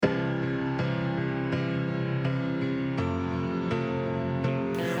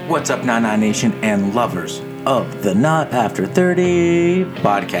What's up, Nana Nation and lovers of the Not After 30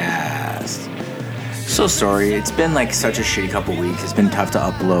 podcast. So sorry, it's been like such a shitty couple weeks. It's been tough to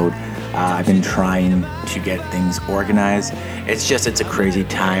upload. I've been trying to get things organized. It's a crazy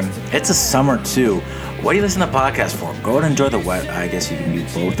time. It's a summer too. What do you listen to podcasts for? Go and enjoy the wet. I guess you can do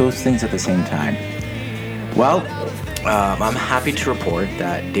both those things at the same time. Well, I'm happy to report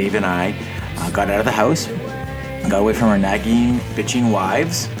that Dave and I got out of the house, got away from our nagging, bitching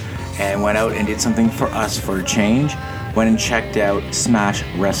wives, and went out and did something for us for a change. Went and checked out Smash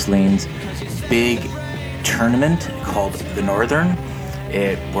Wrestling's big tournament called The Northern.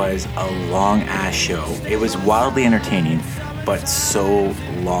 It was a long-ass show. It was wildly entertaining, but so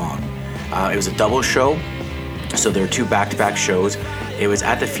long. It was a double show, so there were two back-to-back shows. It was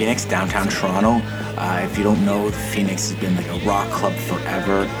at the Phoenix, downtown Toronto. If you don't know, the Phoenix has been like a rock club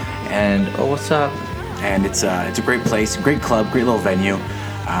forever. And, oh, what's up? And it's a great place, great club, great little venue,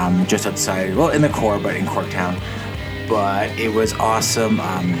 just outside, well, in the core, but in Corktown. But it was awesome.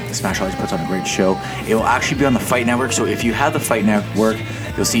 Smash always puts on a great show. It will actually be on the Fight Network, so if you have the Fight Network,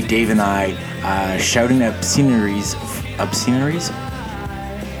 you'll see Dave and I shouting obscenities?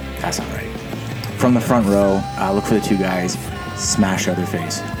 That's not right. From the front row, look for the two guys, smash their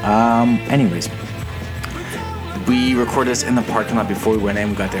face. Anyways, we recorded this in the parking lot before we went in.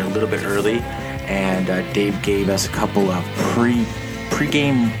 We got there a little bit early, and Dave gave us a couple of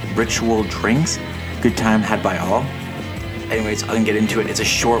pre-game ritual drinks. Good time had by all. Anyways, I'll get into it. It's a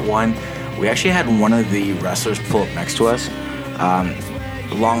short one. We actually had one of the wrestlers pull up next to us.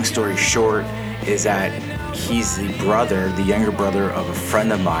 Long story short is that he's the younger brother of a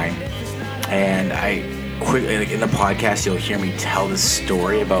friend of mine. And I quickly, like in the podcast, you'll hear me tell this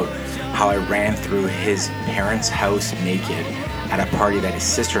story about how I ran through his parents' house naked at a party that his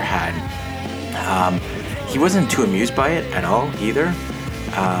sister had. He wasn't too amused by it at all either.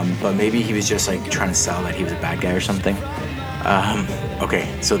 But maybe he was just like trying to sell that he was a bad guy or something. Okay,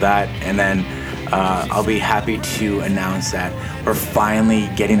 so that, and then I'll be happy to announce that we're finally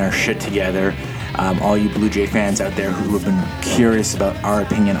getting our shit together. All you Blue Jay fans out there who have been curious about our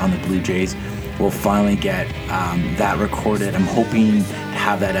opinion on the Blue Jays will finally get that recorded. I'm hoping to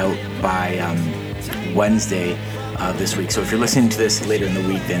have that out by Wednesday this week. So if you're listening to this later in the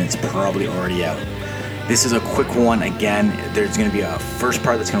week, then it's probably already out. This is a quick one. Again, there's going to be a first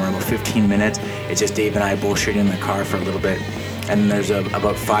part that's going to run about 15 minutes. It's just Dave and I bullshitting in the car for a little bit. And then there's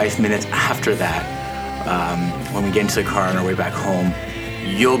about 5 minutes after that, when we get into the car on our way back home,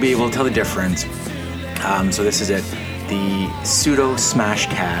 you'll be able to tell the difference. So this is it. The Pseudo Smash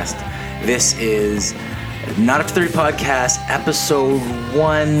Cast. This is Not After 30 Podcast, episode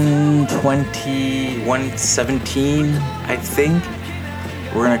 120, 117, I think.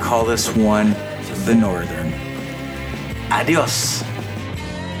 We're going to call this one The Northern. Adios.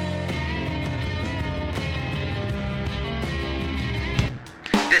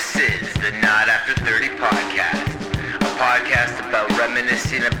 This is the Not After 30 podcast, a podcast about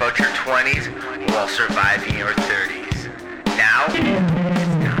reminiscing about your 20s while surviving your 30s. Now,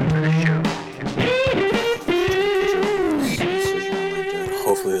 it's time for the show.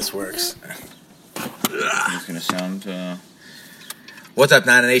 Hopefully this works. It's going to sound... What's up,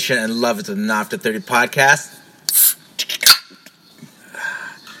 Nana Nation and love to the Not After 30 podcast.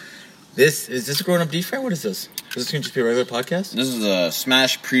 Is this a grown-up D-Fan? What is this? Is this going to just be a regular podcast? This is a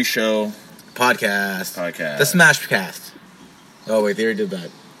Smash pre-show Podcast. podcast. The Smash Cast. Oh, wait, they already did that.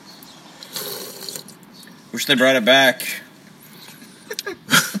 Wish they brought it back.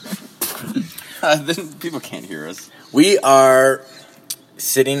 Then people can't hear us. We are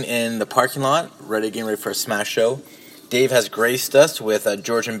sitting in the parking lot, getting ready for a Smash show. Dave has graced us with a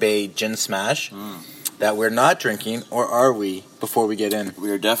Georgian Bay Gin Smash that we're not drinking, or are we, before we get in? We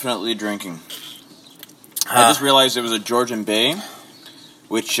are definitely drinking. I just realized it was a Georgian Bay,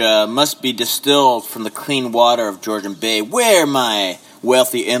 which must be distilled from the clean water of Georgian Bay, where my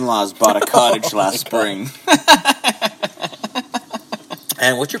wealthy in-laws bought a cottage last spring.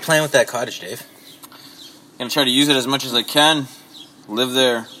 And what's your plan with that cottage, Dave? Gonna try to use it as much as I can. Live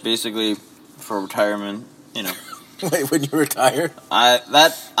there, basically, for retirement, you know. Wait, when you retire?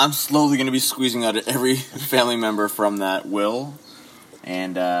 I'm slowly going to be squeezing out every family member from that will,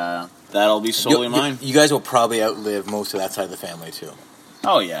 and that'll be solely mine. You guys will probably outlive most of that side of the family, too.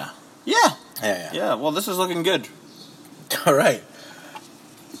 Oh, yeah. Yeah. Yeah, well, this is looking good. All right.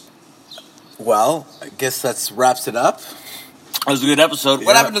 Well, I guess that wraps it up. That was a good episode. Yeah.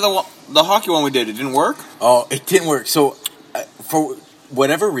 What happened to the hockey one we did? It didn't work? Oh, it didn't work. So, for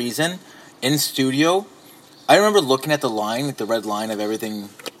whatever reason, in studio, I remember looking at the red line of everything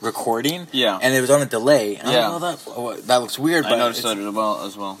recording. Yeah. And it was on a delay. And Yeah. I'm like, that looks weird. I But noticed that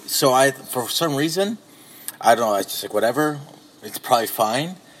as well. So for some reason, I don't know, I was just like, whatever, it's probably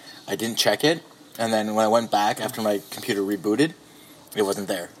fine. I didn't check it. And then when I went back after my computer rebooted, it wasn't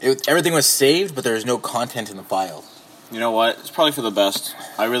there. Everything was saved, but there was no content in the file. You know what? It's probably for the best.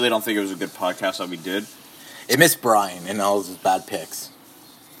 I really don't think it was a good podcast that we did. It missed Brian and all of his bad picks.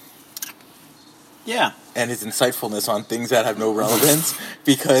 Yeah. And his insightfulness on things that have no relevance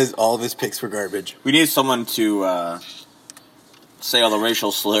because all of his picks were garbage. We need someone to say all the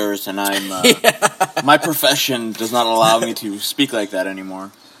racial slurs, and my profession does not allow me to speak like that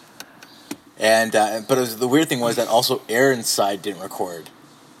anymore. And but the weird thing was that also Aaron's side didn't record.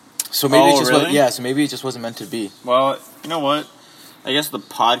 So maybe so maybe it just wasn't meant to be. Well, you know what? I guess the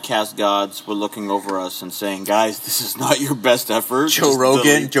podcast gods were looking over us and saying, "Guys, this is not your best effort." Joe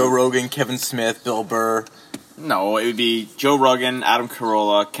Rogan, Kevin Smith, Bill Burr. No, it would be Joe Rogan, Adam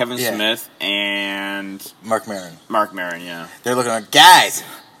Carolla, Kevin Smith, and Mark Maron. Yeah. They're looking like, guys,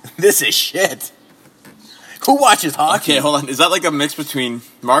 this is shit. Who watches hockey? Okay, hold on. Is that like a mix between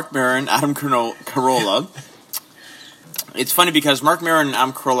Mark Maron, Adam Carolla? It's funny because Mark Maron and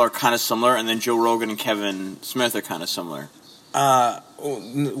Adam Carolla are kind of similar, and then Joe Rogan and Kevin Smith are kind of similar.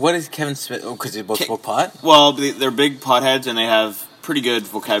 What is Kevin Smith? Oh, because they both smoke pot? Well, they're big potheads, and they have pretty good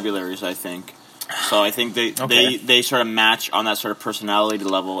vocabularies, I think. So I think they sort of match on that sort of personality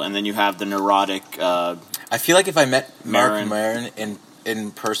level, and then you have the neurotic. I feel like if I met Mark Maron. Maron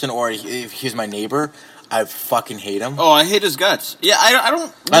in person, or if he was my neighbor, I'd fucking hate him. Oh, I hate his guts. Yeah, I don't.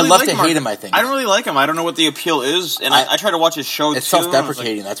 Really I love like to Mark. hate him. I think I don't really like him. I don't know what the appeal is, and I try to watch his show. It's too,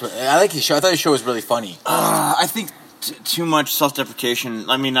 self-deprecating. That's what I like his show. I thought his show was really funny. I think too much self-deprecation.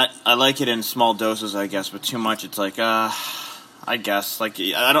 I mean, I like it in small doses, I guess, but too much, it's like, I guess, like,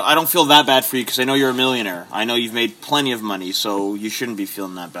 I don't feel that bad for you because I know you're a millionaire. I know you've made plenty of money, so you shouldn't be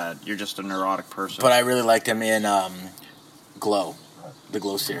feeling that bad. You're just a neurotic person. But I really liked him in Glow, the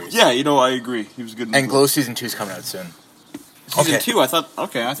Glow series. Yeah, I agree. He was good. In and Glow season 2 is coming out soon. Season 2, I thought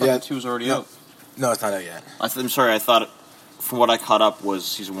the 2 was already out. No, it's not out yet. I'm sorry, I thought, from what I caught up, was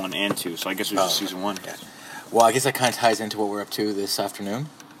season 1 and 2, so I guess it was just season 1. Yeah. Well, I guess that kind of ties into what we're up to this afternoon.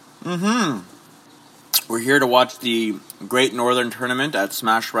 Mm-hmm. We're here to watch the Great Northern Tournament at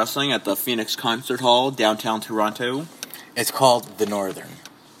Smash Wrestling at the Phoenix Concert Hall, downtown Toronto. It's called The Northern.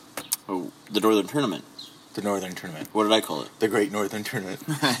 Oh, the Northern Tournament. The Northern Tournament. What did I call it? The Great Northern Tournament.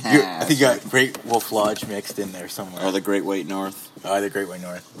 I think you got Great Wolf Lodge mixed in there somewhere. Or the Great White North. The Great White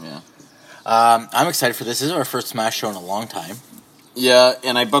North. Yeah. I'm excited for this. This is our first Smash show in a long time. Yeah,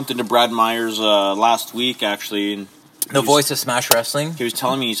 and I bumped into Brad Myers last week, actually. And the voice of Smash Wrestling. He was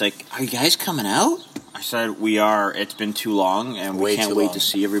telling me, he's like, "Are you guys coming out?" I said, "We are. It's been too long, and we can't wait to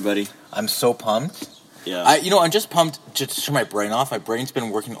see everybody." I'm so pumped. Yeah. I'm just pumped just to turn my brain off. My brain's been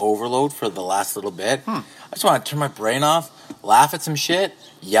working overload for the last little bit. I just want to turn my brain off, laugh at some shit,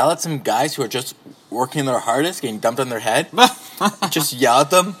 yell at some guys who are just working their hardest, getting dumped on their head. Just yell at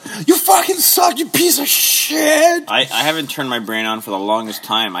them. You fucking suck, you piece of shit! I haven't turned my brain on for the longest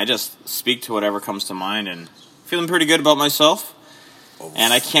time. I just speak to whatever comes to mind, and feeling pretty good about myself.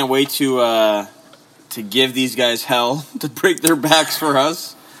 And I can't wait to give these guys hell, to break their backs for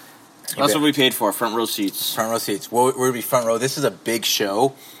us. That's what we paid for, front row seats. Front row seats. We're going to be front row. This is a big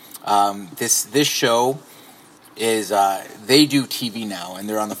show. This show is, they do TV now, and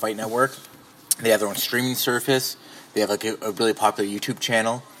they're on the Fight Network. They have their own streaming service. They have like a really popular YouTube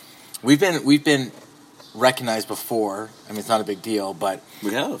channel. We've been recognized before. I mean, it's not a big deal, but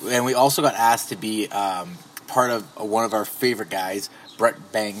we have. And we also got asked to be part of one of our favorite guys,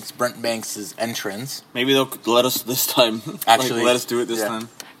 Brent Banks' entrance. Maybe they'll let us this time. Actually, let us do it this time.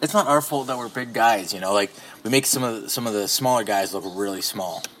 It's not our fault that we're big guys, Like we make some of the smaller guys look really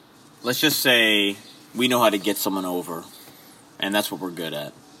small. Let's just say we know how to get someone over, and that's what we're good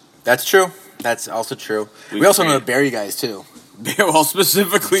at. That's true. That's also true. We also know the Barry guys too. Well,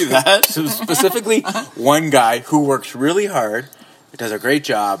 specifically that. So specifically, one guy who works really hard, does a great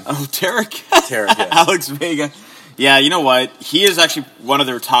job. Oh, Tarek. Yeah. Alex Vega. Yeah, you know what? He is actually one of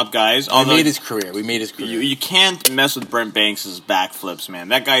their top guys. We made his career. You can't mess with Brent Banks' backflips, man.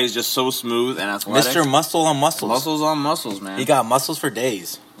 That guy is just so smooth and athletic. Mr. Muscle on muscles. Muscles on muscles, man. He got muscles for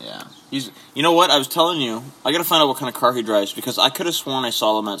days. Yeah. You know what? I was telling you, I gotta find out what kind of car he drives because I could have sworn I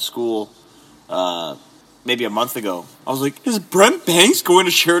saw him at school maybe a month ago. I was like, is Brent Banks going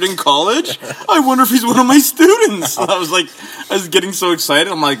to Sheridan College? I wonder if he's one of my students. I was getting so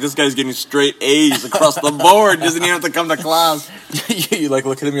excited. I'm like, this guy's getting straight A's across the board. Doesn't even have to come to class. You look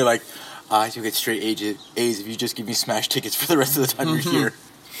at him, you're like, you get straight A's if you just give me Smash tickets for the rest of the time you're here.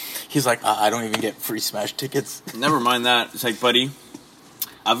 He's like, I don't even get free Smash tickets. Never mind that. It's like, buddy,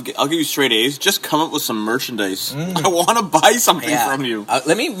 I'll give you straight A's. Just come up with some merchandise. I want to buy something from you.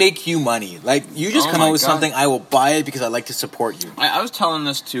 Let me make you money. Like, you just come up with something, I will buy it because I like to support you. I was telling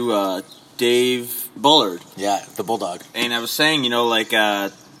this to Dave Bullard. Yeah, the Bulldog. And I was saying,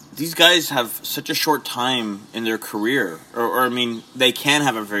 these guys have such a short time in their career. Or, I mean, they can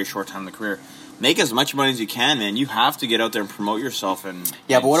have a very short time in the career. Make as much money as you can, man. You have to get out there and promote yourself. But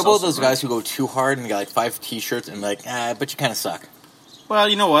what about those guys who go too hard and get like 5 T-shirts and like, but you kind of suck? Well,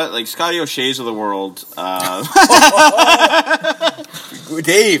 you know what? Like Scotty O'Shea's of the world.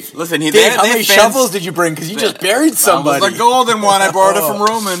 Dave, listen. Dave, how many shovels did you bring? Because you just buried somebody. It was the golden one. I borrowed it from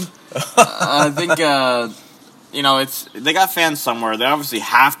Roman. I think they got fans somewhere. They obviously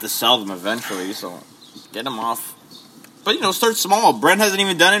have to sell them eventually. So get them off. But, start small. Brent hasn't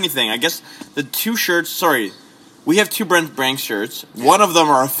even done anything. I guess the 2 shirts... Sorry. We have 2 Brent Branks shirts. Yeah. One of them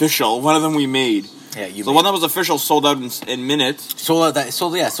are official. One of them we made. Yeah, the one that was official sold out in minutes. Sold out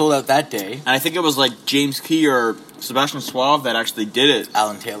that day. And I think it was like James Key or Sebastian Suave that actually did it.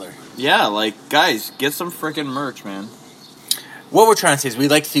 Alan Taylor. Yeah, guys, get some freaking merch, man. What we're trying to say is we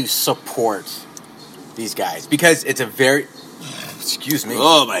like to support these guys. Because it's a very... Excuse me.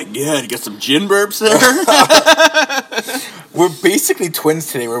 Oh my god, you got some gin burps there? We're basically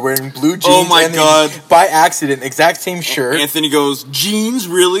twins today. We're wearing blue jeans. Oh my god. By accident, exact same shirt. Anthony goes, jeans,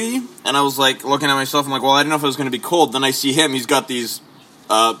 really? And I was like, looking at myself, I'm like, well, I didn't know if it was going to be cold. Then I see him, he's got these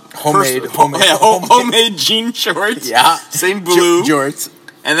homemade jean shorts. Yeah. Same blue. Jorts.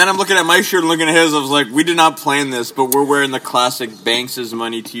 And then I'm looking at my shirt and looking at his. I was like, we did not plan this, but we're wearing the classic Banks'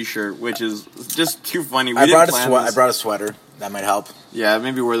 Money t-shirt, which is just too funny. I brought a sweater. That might help. Yeah,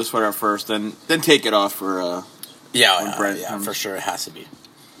 maybe wear the sweater at first, then take it off for Yeah, for sure. It has to be.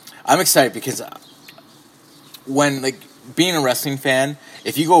 I'm excited because when, being a wrestling fan,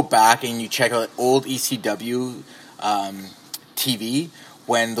 if you go back and you check out old ECW TV,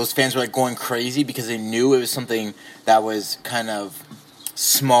 when those fans were, going crazy because they knew it was something that was kind of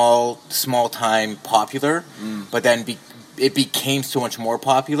small time popular, but then it became so much more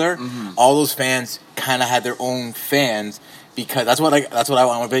popular. All those fans kind of had their own fans because that's what I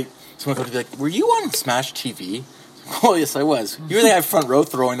want to be. Someone could be like, "Were you on Smash TV?" Oh yes, I was. You were the guy front row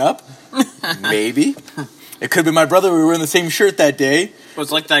throwing up. Maybe it could have been my brother. We were in the same shirt that day. Well,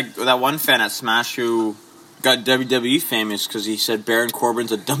 it's like that one fan at Smash who got WWE famous because he said Baron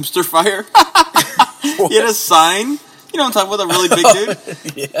Corbin's a dumpster fire. He had a sign. You know what I'm talking about? A really big dude?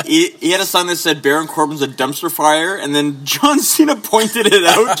 Yeah. He had a sign that said Baron Corbin's a dumpster fire, and then John Cena pointed it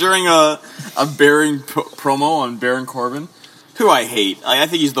out during a Baron promo on Baron Corbin, who I hate. I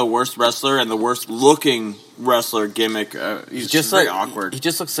think he's the worst wrestler and the worst looking wrestler gimmick. He's just very awkward. He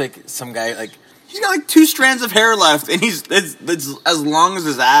just looks like some guy, he's got 2 strands of hair left, and it's as long as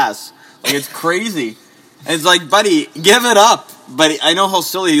his ass. It's crazy. And it's like, buddy, give it up. But I know how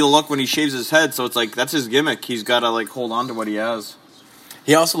silly he'll look when he shaves his head, so it's like, that's his gimmick. He's got to, hold on to what he has.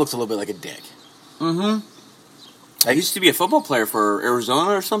 He also looks a little bit like a dick. He used to be a football player for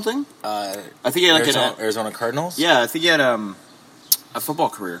Arizona or something. I think he had Arizona Cardinals? Yeah, I think he had a football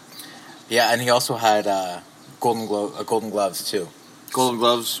career. Yeah, and he also had golden gloves, too. Golden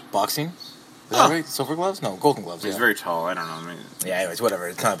gloves? Boxing? Is that right? Silver gloves? No, golden gloves. He's very tall. I don't know. Yeah, anyways, whatever.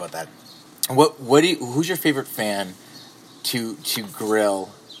 It's not about that. Who's your favorite fan to grill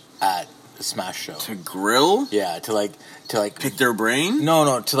at a Smash show? To grill? Yeah, to pick their brain?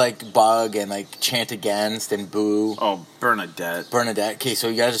 No, to bug and chant against and boo. Oh, Bernadette. Okay, so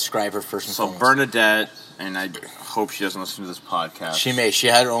you gotta describe her first and foremost. So Bernadette, and I hope she doesn't listen to this podcast. She may. She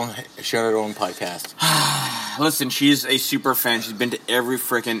had her own podcast. Listen, she's a super fan. She's been to every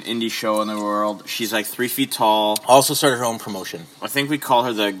freaking indie show in the world. She's 3 feet tall. Also started her own promotion. I think we call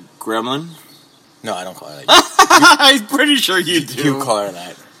her the Gremlin. No, I don't call her that. I'm pretty sure you do. You call her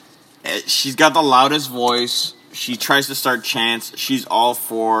that. She's got the loudest voice. She tries to start chants. She's all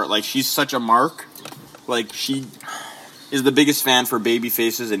for, she's such a mark. She is the biggest fan for baby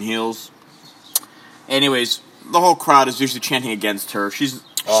faces and heels. Anyways, the whole crowd is usually chanting against her. She's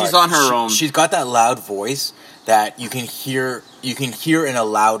on her own. She's got that loud voice that you can hear in a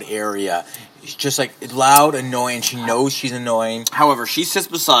loud area. It's just loud, annoying. She knows she's annoying. However, she sits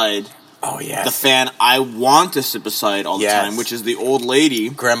beside the fan I want to sit beside all the time, which is the old lady.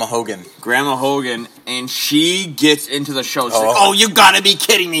 Grandma Hogan. And she gets into the show. She's like, you gotta be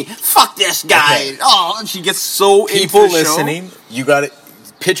kidding me. Fuck this guy. Okay. Oh, and she gets so into the show. People listening, you gotta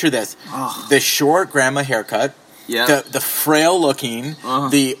picture this. The short grandma haircut. Yeah. The frail looking,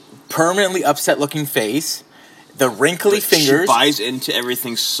 the permanently upset looking face, the wrinkly fingers. She buys into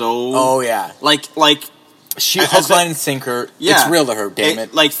everything so... Oh, yeah. She hook, line, and sinker. Yeah, it's real to her. Damn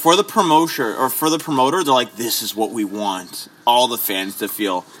it! Like for the promoter, they're like, "This is what we want all the fans to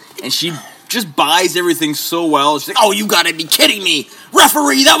feel," and she just buys everything so well. She's like, "Oh, you gotta be kidding me,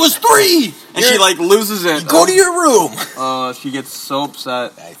 referee! That was 3!" And she like loses it. Go to your room. She gets so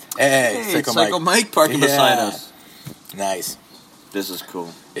upset. Hey, Psycho Mike parking beside us. Nice. This is cool.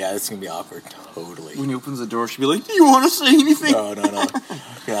 Yeah, this is gonna be awkward. Totally. When he opens the door, she'll be like, "Do you want to say anything?" No.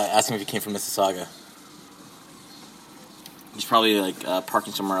 Yeah, ask him if he came from Mississauga. He's probably like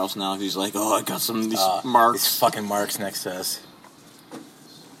parking somewhere else now. He's like, "Oh, I got some of these marks, these fucking marks next to us."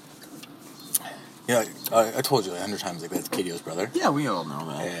 Yeah, I told you 100 times, like, that's Kidio's brother. Yeah, we all know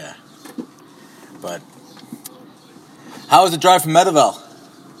that. Yeah. But how was the drive from Meadowville?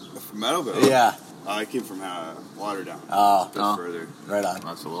 From Meadowville? Yeah. I came from Waterdown. Just further. Right on.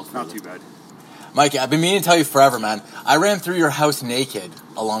 That's a little further. Not too bad. Mikey, I've been meaning to tell you forever, man. I ran through your house naked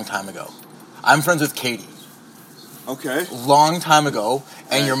a long time ago. I'm friends with Katie. Okay. Long time ago,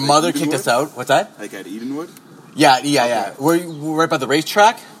 and your mother kicked us out. What's that? Like at Edenwood? Yeah. Okay. Were you right by the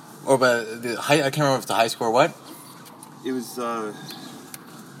racetrack? Or by the high, I can't remember if it's the high school or what. It was by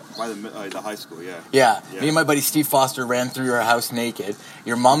the high school, yeah. Yeah. Me and my buddy Steve Foster ran through your house naked.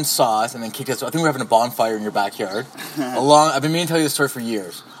 Your mom saw us and then kicked us out. I think we were having a bonfire in your backyard. I've been meaning to tell you this story for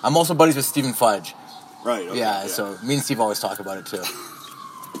years. I'm also buddies with Stephen Fudge. Right, okay. Yeah, so me and Steve always talk about it too.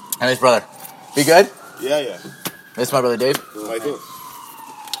 Anyways, brother. Be good? Yeah. This is my brother Dave. Michael.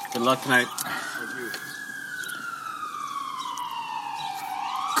 Good luck tonight.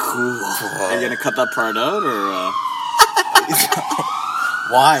 Cool. Are you gonna cut that part out, or?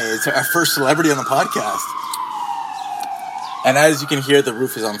 Why? It's our first celebrity on the podcast. And as you can hear, the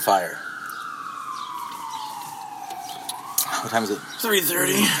roof is on fire. What time is it?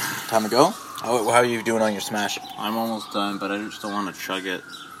 3:30. Time to go? How are you doing on your smash? I'm almost done, but I just don't want to chug it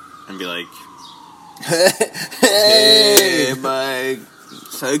and be like, Hey, Mike,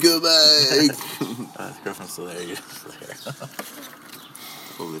 Psycho Mike. His girlfriend's still there. You're still there.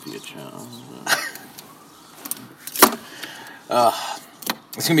 Olivia Chow.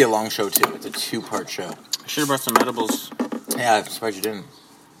 It's gonna be a long show too. It's a 2-part show. I should have brought some edibles. Yeah, I'm surprised you didn't.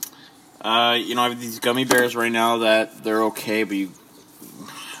 I have these gummy bears right now that they're okay, but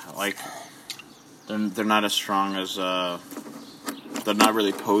they're not as strong as they're not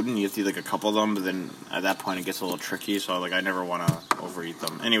really potent. You have to eat like a couple of them, but then at that point it gets a little tricky. So like I never want to overeat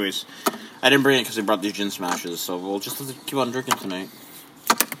them. Anyways, I didn't bring it because they brought these gin smashes. So we'll just have to keep on drinking tonight.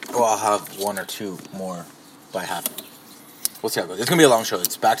 Well, I'll have 1 or 2 more by half. We'll see how it goes. It's gonna be a long show.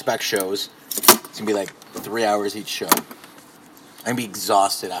 It's back-to-back shows. It's gonna be like 3 hours each show. I'm gonna be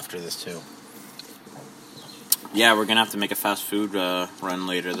exhausted after this too. Yeah, we're gonna have to make a fast food run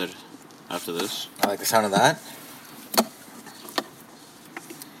later after this. I like the sound of that.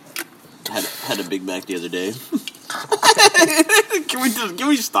 Had a Big Mac the other day. Can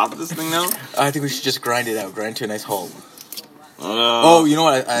we stop this thing now? I think we should just grind it out. Grind to a nice halt. You know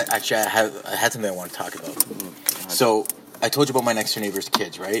what? I had something I want to talk about. So I told you about my next door neighbor's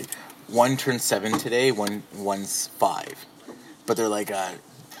kids, right? One turned 7 today. One's 5, but they're like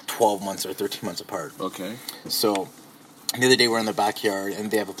 12 months or 13 months apart. Okay. So the other day we're in their backyard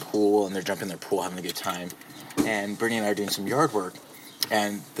and they have a pool and they're jumping in their pool having a good time. And Brittany and I are doing some yard work,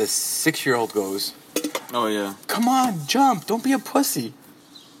 and the 6-year-old goes, "Oh yeah, come on, jump! Don't be a pussy."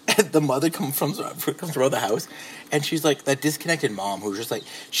 And the mother comes around the house, and she's like that disconnected mom who's just like,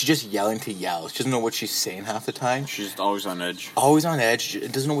 she's just yelling to yell. She doesn't know what she's saying half the time. She's just always on edge. Always on edge.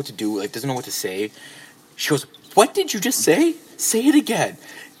 Doesn't know what to do. Like, doesn't know what to say. She goes, "What did you just say? Say it again."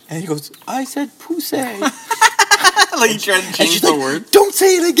 And he goes, "I said pussy." Like he tried to change the word. "Don't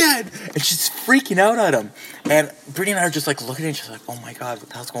say it again." And she's freaking out at him. And Brittany and I are just like looking at each other like, "Oh my god, what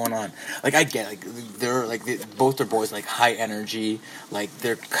the hell's going on?" Like I get, like they're like both their boys like high energy, like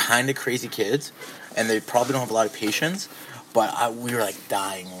they're kind of crazy kids, and they probably don't have a lot of patience. But we were like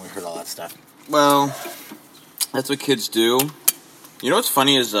dying when we heard all that stuff. Well, that's what kids do. You know what's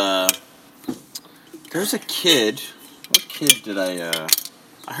funny is there's a kid. What kid did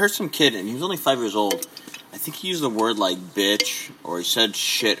I heard some kid, and he was only 5 years old. I think he used the word like bitch, or he said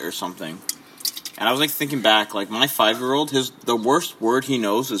shit or something. And I was like thinking back, like my 5-year-old, the worst word he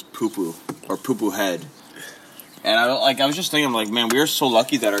knows is poo poo or poo poo head. And I was just thinking, I'm like, man, we are so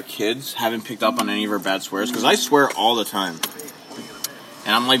lucky that our kids haven't picked up on any of our bad swears, because I swear all the time.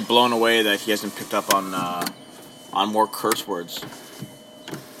 And I'm like blown away that he hasn't picked up on more curse words.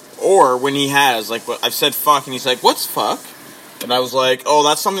 Or when he has, like, I've said fuck, and he's like, "What's fuck?" And I was like, "Oh,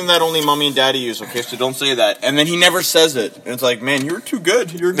 that's something that only mommy and daddy use, okay, so don't say that." And then he never says it. And it's like, man, you're too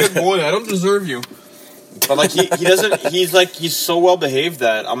good. You're a good boy. I don't deserve you. But like he doesn't. He's so well behaved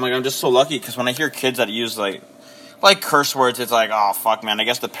that I'm just so lucky because when I hear kids that use like curse words, it's like, oh fuck, man. I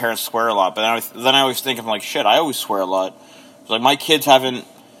guess the parents swear a lot, but then I always think, I'm like, shit. I always swear a lot. It's like my kids haven't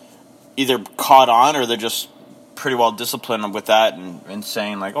either caught on or they're just pretty well disciplined with that and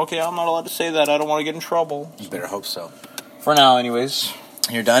saying like, okay, I'm not allowed to say that. I don't want to get in trouble. You better hope so. For now, anyways.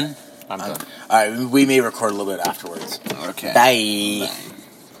 You're done? I'm done. All right, we may record a little bit afterwards. Okay. Bye.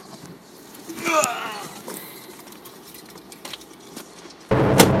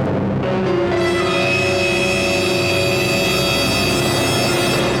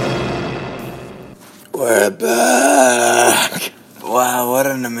 We're back. Wow, what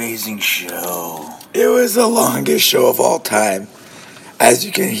an amazing show. It was the longest show of all time. As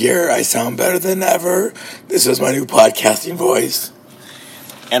you can hear, I sound better than ever. This is my new podcasting voice.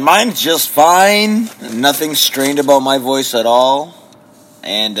 And mine's just fine. Nothing strained about my voice at all.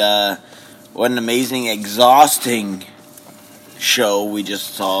 And what an amazing, exhausting show we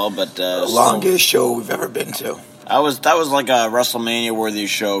just saw. But The longest show we've ever been to. that was like a WrestleMania worthy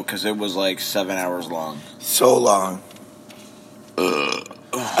show because it was like 7 hours long. So long.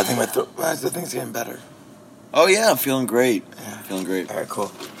 I think the thing's getting better. Oh yeah, I'm feeling great. Yeah. Feeling great. All right,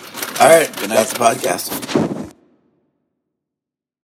 cool. All right, Good night. that's the podcast.